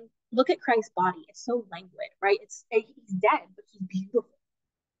 dimensions. I mean, look at Christ's body. It's so languid, right? He's dead, but he's beautiful,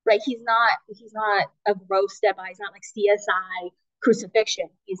 right? He's not a gross dead body. He's not like CSI crucifixion.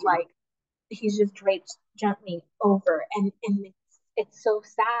 He's just draped gently over, and it's so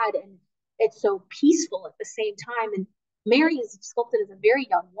sad and it's so peaceful at the same time. And Mary is sculpted as a very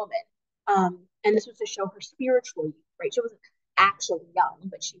young woman. And this was to show her spiritual youth, right? She wasn't actually young,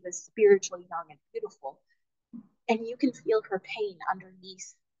 but she was spiritually young and beautiful. And you can feel her pain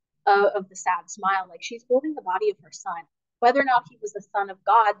underneath of the sad smile. Like she's holding the body of her son. Whether or not he was the son of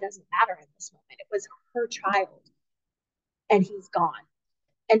God doesn't matter in this moment. It was her child, and he's gone.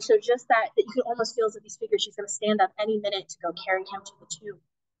 And so just that you can almost feel as if he's figured she's going to stand up any minute to go carry him to the tomb.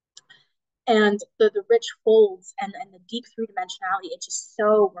 And the rich folds and the deep 3-dimensionality, it's just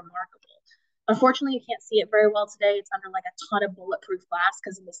so remarkable. Unfortunately, you can't see it very well today. It's under like a ton of bulletproof glass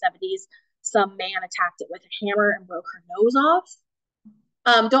because in the 70s, some man attacked it with a hammer and broke her nose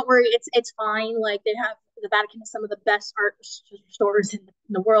off. Don't worry, it's fine. Like the Vatican has some of the best art restorers in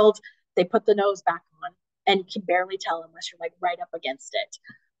the world. They put the nose back on, and you can barely tell unless you're like right up against it.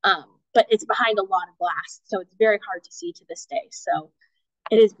 But it's behind a lot of glass, so it's very hard to see to this day. So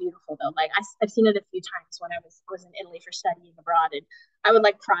it is beautiful though. Like I've seen it a few times when I was in Italy for studying abroad, and I would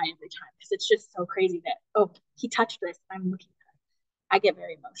like cry every time because it's just so crazy that he touched this. I'm looking at it. I get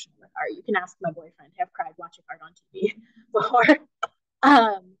very emotional with art. You can ask my boyfriend. I've cried watching art on TV before.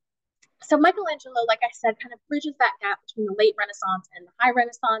 So Michelangelo, like I said, kind of bridges that gap between the late Renaissance and the High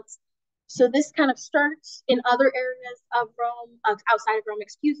Renaissance. So this kind of starts in other areas of Rome, outside of Rome,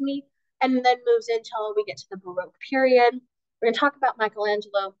 excuse me, and then moves until we get to the Baroque period. We're going to talk about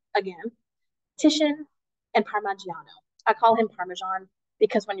Michelangelo again, Titian, and Parmigiano. I call him Parmesan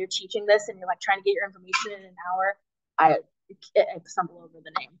because when you're teaching this and you're like trying to get your information in an hour, I stumble over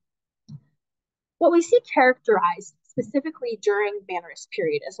the name. What we see characterized specifically during Mannerist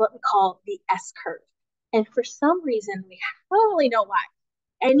period is what we call the S curve. And for some reason, we don't really know why.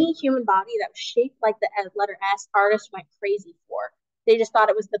 Any human body that was shaped like the letter S, artists went crazy for. They just thought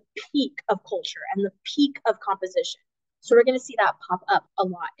it was the peak of culture and the peak of composition. So we're going to see that pop up a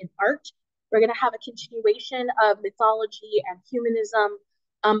lot in art. We're going to have a continuation of mythology and humanism,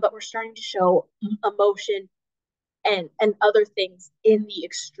 but we're starting to show emotion and other things in the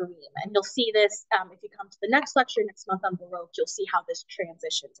extreme. And you'll see this if you come to the next lecture next month on Baroque, you'll see how this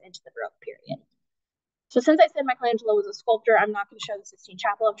transitions into the Baroque period. So since I said Michelangelo was a sculptor, I'm not going to show the Sistine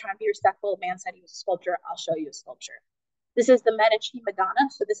Chapel. I'm trying to be respectful. The man said he was a sculptor. I'll show you a sculpture. This is the Medici Madonna.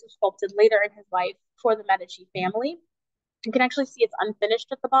 So this was sculpted later in his life for the Medici family. You can actually see it's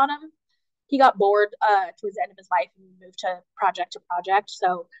unfinished at the bottom. He got bored towards the end of his life and moved to project.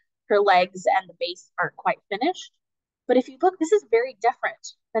 So her legs and the base aren't quite finished. But if you look, this is very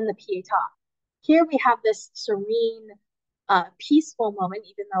different than the Pietà. Here we have this serene, peaceful moment,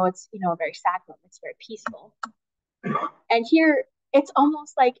 even though it's, a very sad moment. It's very peaceful. And here, it's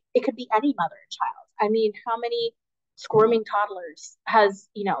almost like it could be any mother and child. I mean, how many squirming toddlers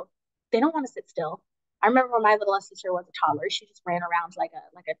they don't want to sit still. I remember when my little sister was a toddler, she just ran around like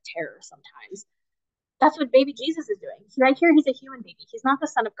a terror sometimes. That's what baby Jesus is doing. Right here, he's a human baby. He's not the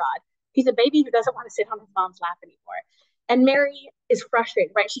son of God. He's a baby who doesn't want to sit on his mom's lap anymore. And Mary is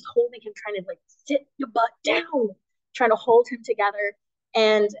frustrated, right? She's holding him, trying to sit your butt down, trying to hold him together.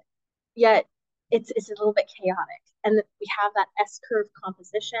 And yet it's a little bit chaotic. And we have that S-curve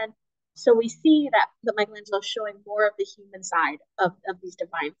composition. So we see that Michelangelo is showing more of the human side of these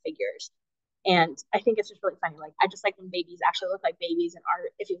divine figures. And I think it's just really funny. I just like when babies actually look like babies in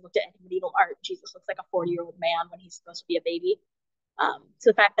art. If you looked at any medieval art, Jesus looks like a 40-year-old man when he's supposed to be a baby.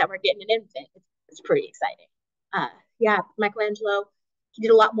 So the fact that we're getting an infant is pretty exciting. Michelangelo, he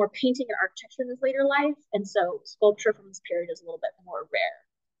did a lot more painting and architecture in his later life. And so sculpture from this period is a little bit more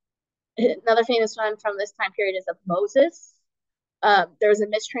rare. Another famous one from this time period is of Moses. There's a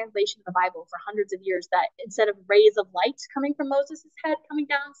mistranslation of the Bible for hundreds of years that instead of rays of light coming from Moses' head coming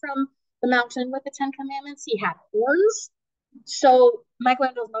down from the mountain with the 10 Commandments, he had horns. So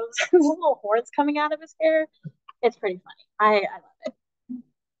Michelangelo's Moses has little horns coming out of his hair. It's pretty funny. I love it.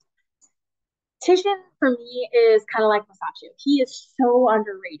 Titian, for me, is kind of like Masaccio. He is so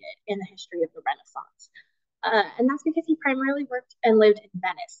underrated in the history of the Renaissance. And that's because he primarily worked and lived in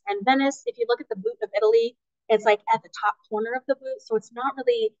Venice. And Venice, if you look at the boot of Italy, it's at the top corner of the boot. So it's not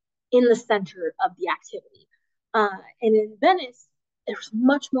really in the center of the activity. And in Venice, there's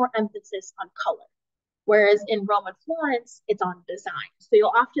much more emphasis on color. Whereas in Rome and Florence, it's on design. So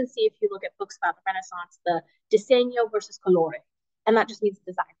you'll often see, if you look at books about the Renaissance, the disegno versus colore. And that just means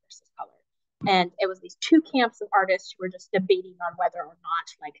design versus color. And it was these two camps of artists who were just debating on whether or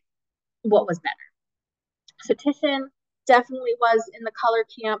not, what was better. So Titian definitely was in the color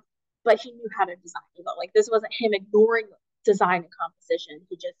camp, but he knew how to design. This wasn't him ignoring design and composition.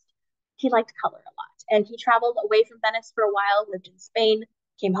 He liked color a lot. And he traveled away from Venice for a while, lived in Spain,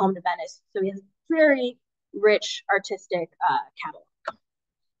 came home to Venice. So he has a very rich artistic catalog.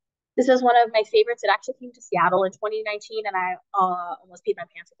 This is one of my favorites. It actually came to Seattle in 2019, and I almost peed my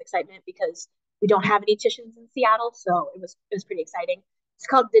pants with excitement because we don't have any Titians in Seattle, so it was pretty exciting. It's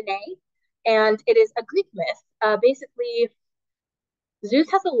called Danae, and it is a Greek myth. Basically,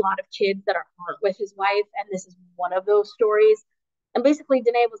 Zeus has a lot of kids that aren't with his wife, and this is one of those stories. And basically,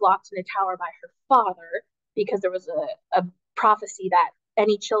 Danae was locked in a tower by her father because there was a prophecy that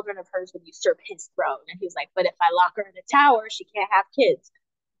any children of hers would usurp his throne. And he was like, but if I lock her in a tower, she can't have kids.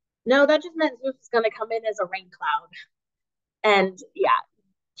 No, that just meant Zeus was going to come in as a rain cloud. And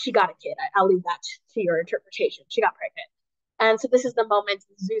she got a kid. I'll leave that to your interpretation. She got pregnant. And so this is the moment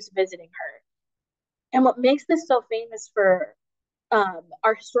Zeus visiting her. And what makes this so famous for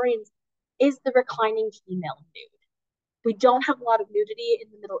our historians is the reclining female nude. We don't have a lot of nudity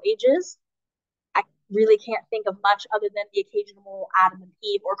in the Middle Ages. I really can't think of much other than the occasional Adam and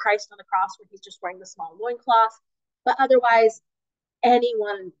Eve or Christ on the cross where he's just wearing the small loincloth. But otherwise,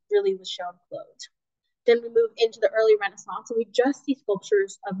 anyone really was shown clothed. Then we move into the early Renaissance, and we just see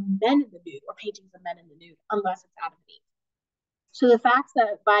sculptures of men in the nude or paintings of men in the nude, unless it's Adam and Eve. So the fact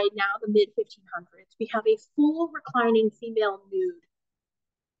that by now, the mid-1500s, we have a full reclining female nude,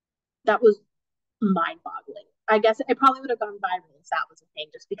 that was mind-boggling. I guess it probably would have gone viral if that was a thing,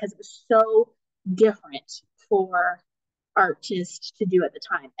 just because it was so different for artists to do at the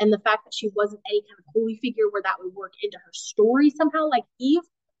time. And the fact that she wasn't any kind of holy figure where that would work into her story somehow, like Eve,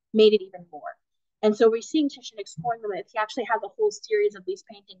 made it even more. And so we're seeing Titian exploring them. He actually has a whole series of these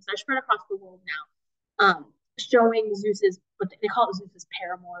paintings. They're spread across the world now, showing Zeus's, what they call it, Zeus's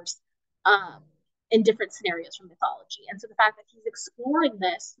paramours, in different scenarios from mythology. And so the fact that he's exploring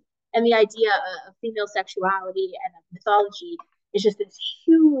this and the idea of female sexuality and of mythology is just this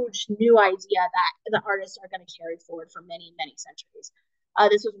huge new idea that the artists are going to carry forward for many, many centuries.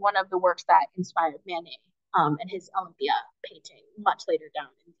 This was one of the works that inspired Manet and his Olympia painting much later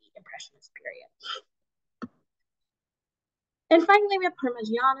down in the Impressionist period. And finally, we have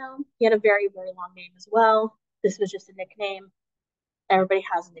Parmigiano. He had a very, very long name as well. This was just a nickname. Everybody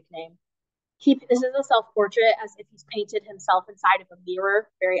has a nickname. This is a self-portrait as if he's painted himself inside of a mirror,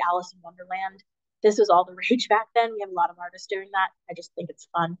 very Alice in Wonderland. This was all the rage back then. We have a lot of artists doing that. I just think it's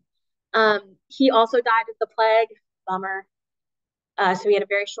fun. He also died of the plague. Bummer. So he had a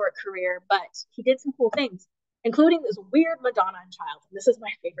very short career, but he did some cool things, including this weird Madonna and Child. And this is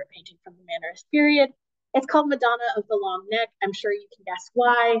my favorite painting from the Mannerist period. It's called Madonna of the Long Neck. I'm sure you can guess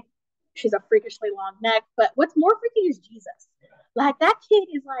why. She's a freakishly long neck. But what's more freaky is Jesus. Like, that kid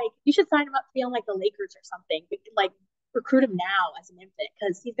is like, you should sign him up to be on like the Lakers or something. Like, recruit him now as an infant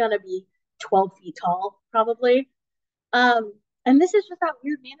because he's going to be 12 feet tall, probably. And this is just that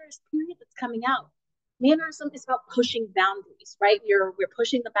weird Mannerist period that's coming out. Mannerism is about pushing boundaries, right? We're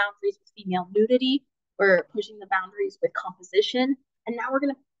pushing the boundaries with female nudity. We're pushing the boundaries with composition. And now we're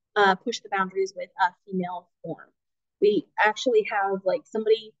going to push the boundaries with female form. We actually have like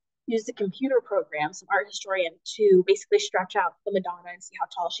somebody used a computer program, some art historian, to basically stretch out the Madonna and see how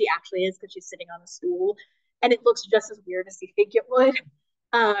tall she actually is because she's sitting on a stool. And it looks just as weird as you think it would.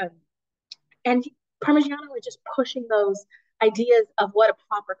 And Parmigiano is just pushing those ideas of what a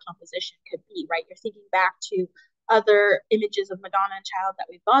proper composition could be, right? You're thinking back to other images of Madonna and Child that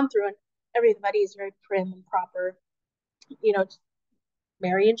we've gone through, and everybody is very prim and proper, you know,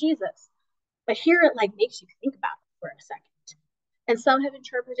 Mary and Jesus. But here it like makes you think about it for a second. And some have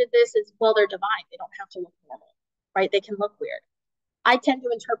interpreted this as, well, they're divine. They don't have to look normal, right? They can look weird. I tend to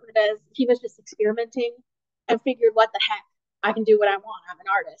interpret it as he was just experimenting and figured, what the heck? I can do what I want. I'm an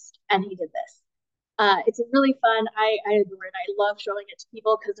artist. And he did this. It's really fun. I adore it. I love showing it to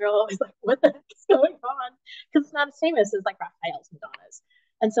people because they're always like, what the heck is going on? Because it's not as famous as like Raphael's Madonnas.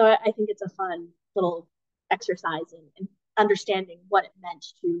 And so I think it's a fun little exercise in understanding what it meant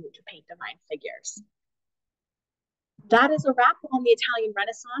to paint divine figures. That is a wrap on the Italian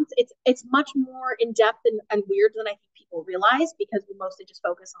Renaissance. It's much more in depth and weird than I think people realize because we mostly just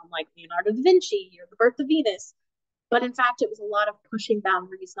focus on like Leonardo da Vinci or the birth of Venus. But in fact, it was a lot of pushing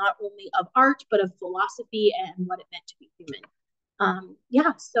boundaries, not only of art, but of philosophy and what it meant to be human.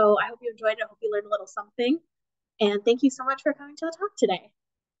 Yeah, so I hope you enjoyed it. I hope you learned a little something. And thank you so much for coming to the talk today.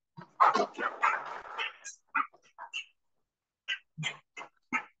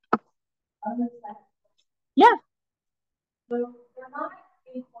 Yeah. So they're not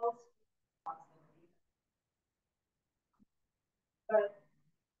in close proximity, but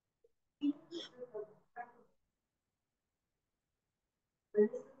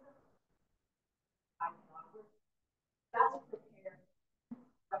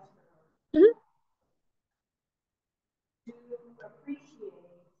mm-hmm. To appreciate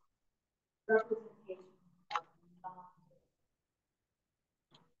representation of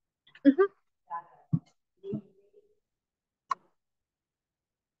mm-hmm.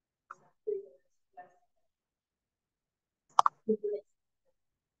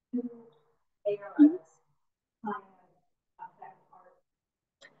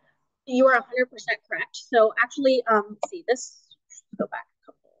 You are 100% correct. So actually, see this. Go back a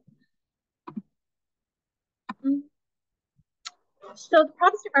couple. So the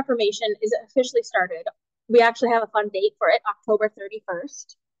Protestant Reformation is officially started. We actually have a fun date for it, October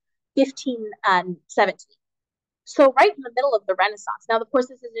 31st, 1517. So right in the middle of the Renaissance. Now, of course,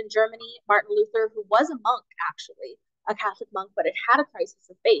 this is in Germany. Martin Luther, who was a monk, actually, a Catholic monk, but had had a crisis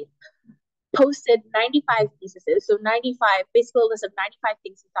of faith, posted 95 theses. So 95, basically a list of 95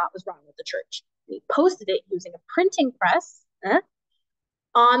 things he thought was wrong with the church. He posted it using a printing press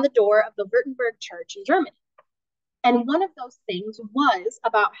on the door of the Württemberg church in Germany. And one of those things was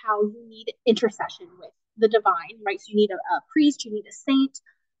about how you need intercession with the divine, right? So you need a priest, you need a saint.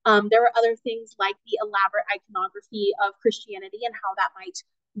 There were other things like the elaborate iconography of Christianity and how that might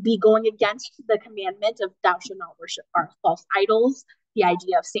be going against the commandment of thou shalt not worship our false idols. The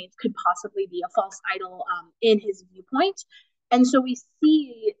idea of saints could possibly be a false idol in his viewpoint. And so we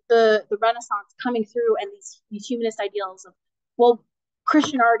see the Renaissance coming through and these humanist ideals of, well,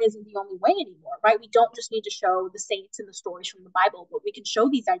 Christian art isn't the only way anymore, right? We don't just need to show the saints and the stories from the Bible, but we can show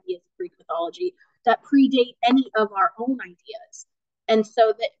these ideas of Greek mythology that predate any of our own ideas. And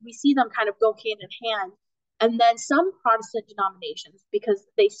so that we see them kind of go hand in hand. And then some Protestant denominations, because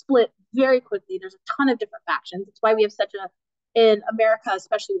they split very quickly, there's a ton of different factions. That's why we have in America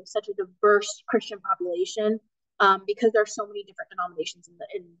especially, we have such a diverse Christian population, because there are so many different denominations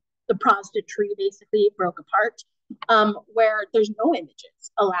in the Protestant tree basically broke apart, where there's no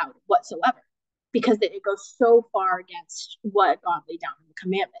images allowed whatsoever because it goes so far against what God laid down in the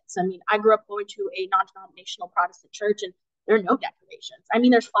commandments. I mean, I grew up going to a non-denominational Protestant church and there are no decorations. I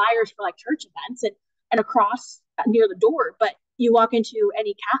mean, there's flyers for like church events and a cross near the door, but you walk into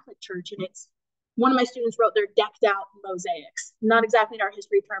any Catholic church and it's one of my students wrote they're decked out mosaics. Not exactly an art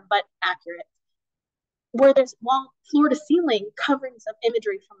history term, but accurate. Where there's wall, floor to ceiling coverings of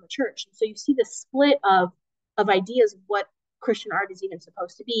imagery from the church. And so you see the split of ideas of what Christian art is even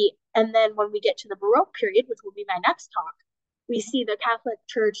supposed to be. And then when we get to the Baroque period, which will be my next talk, we see the Catholic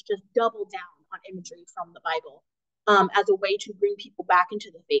Church just double down on imagery from the Bible as a way to bring people back into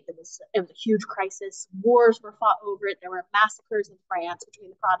the faith. It was a huge crisis. Wars were fought over it. There were massacres in France between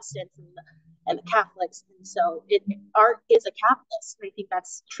the Protestants and the Catholics. And so art is a catalyst. And I think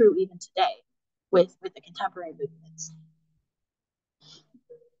that's true even today with the contemporary movements.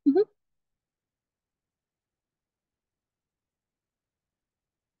 Mm-hmm.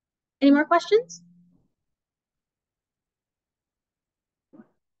 Any more questions?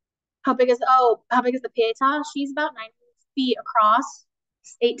 How big is the Pietà? She's about 9 feet across,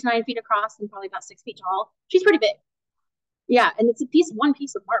 8 to 9 feet across, and probably about 6 feet tall. She's pretty big. Yeah, and it's one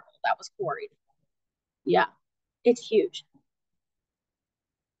piece of marble that was quarried. Yeah, it's huge.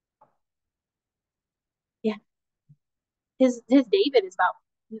 Yeah, his David is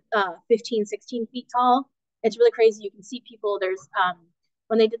about 15, 16 feet tall. It's really crazy. You can see people. There's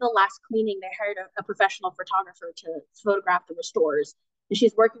when they did the last cleaning, they hired a professional photographer to photograph the restores, and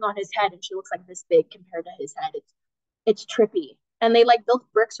she's working on his head, and she looks like this big compared to his head. It's trippy. And they like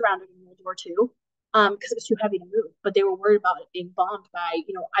built bricks around it in World War II because it was too heavy to move. But they were worried about it being bombed by,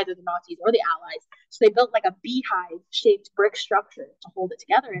 either the Nazis or the Allies. So they built like a beehive shaped brick structure to hold it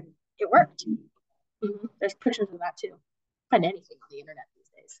together, and it worked. Mm-hmm. There's pictures of that too. Find anything on the internet.